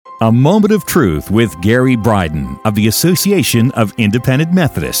A Moment of Truth with Gary Bryden of the Association of Independent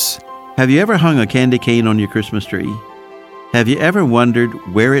Methodists. Have you ever hung a candy cane on your Christmas tree? Have you ever wondered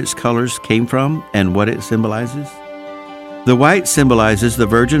where its colors came from and what it symbolizes? The white symbolizes the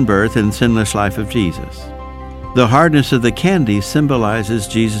virgin birth and sinless life of Jesus. The hardness of the candy symbolizes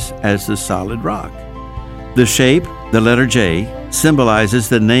Jesus as the solid rock. The shape, the letter J, symbolizes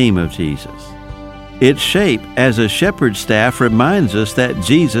the name of Jesus. Its shape as a shepherd's staff reminds us that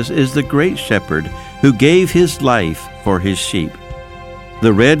Jesus is the great shepherd who gave his life for his sheep.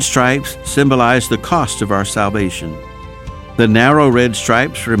 The red stripes symbolize the cost of our salvation. The narrow red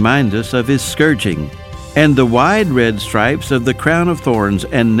stripes remind us of his scourging, and the wide red stripes of the crown of thorns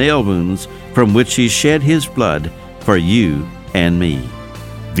and nail wounds from which he shed his blood for you and me.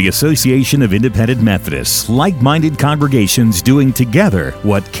 The Association of Independent Methodists, like-minded congregations doing together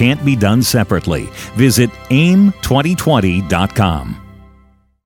what can't be done separately. Visit aim2020.com.